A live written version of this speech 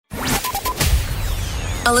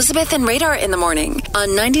Elizabeth and Radar in the morning on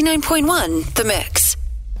 99.1 The Mix.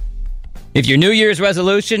 If your New Year's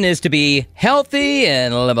resolution is to be healthy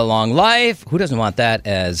and live a long life, who doesn't want that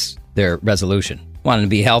as their resolution? Wanting to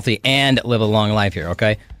be healthy and live a long life here,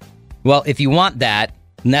 okay? Well, if you want that,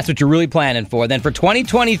 and that's what you're really planning for, then for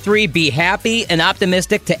 2023, be happy and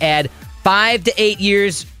optimistic to add 5 to 8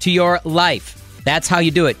 years to your life. That's how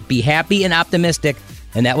you do it. Be happy and optimistic,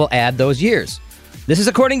 and that will add those years. This is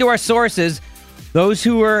according to our sources. Those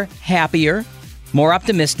who are happier, more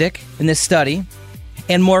optimistic in this study,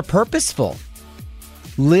 and more purposeful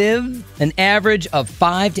live an average of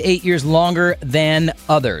 5 to 8 years longer than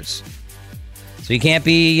others. So you can't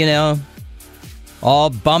be, all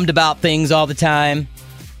bummed about things all the time,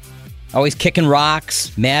 always kicking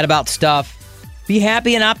rocks, mad about stuff. Be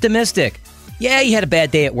happy and optimistic. Yeah, you had a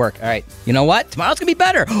bad day at work. All right, you know what? Tomorrow's going to be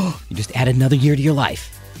better. You just add another year to your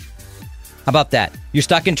life. How about that? You're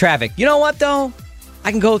stuck in traffic. You know what, though? I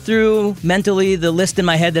can go through mentally the list in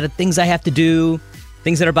my head that are things I have to do,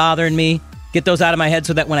 things that are bothering me, get those out of my head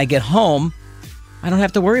so that when I get home, I don't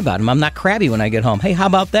have to worry about them. I'm not crabby when I get home. Hey, how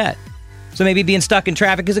about that? So maybe being stuck in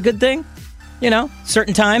traffic is a good thing?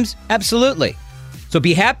 Certain times? Absolutely. So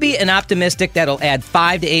be happy and optimistic. That'll add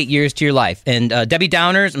 5 to 8 years to your life. And Debbie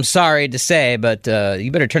Downers, I'm sorry to say, but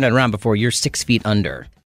you better turn it around before you're 6 feet under.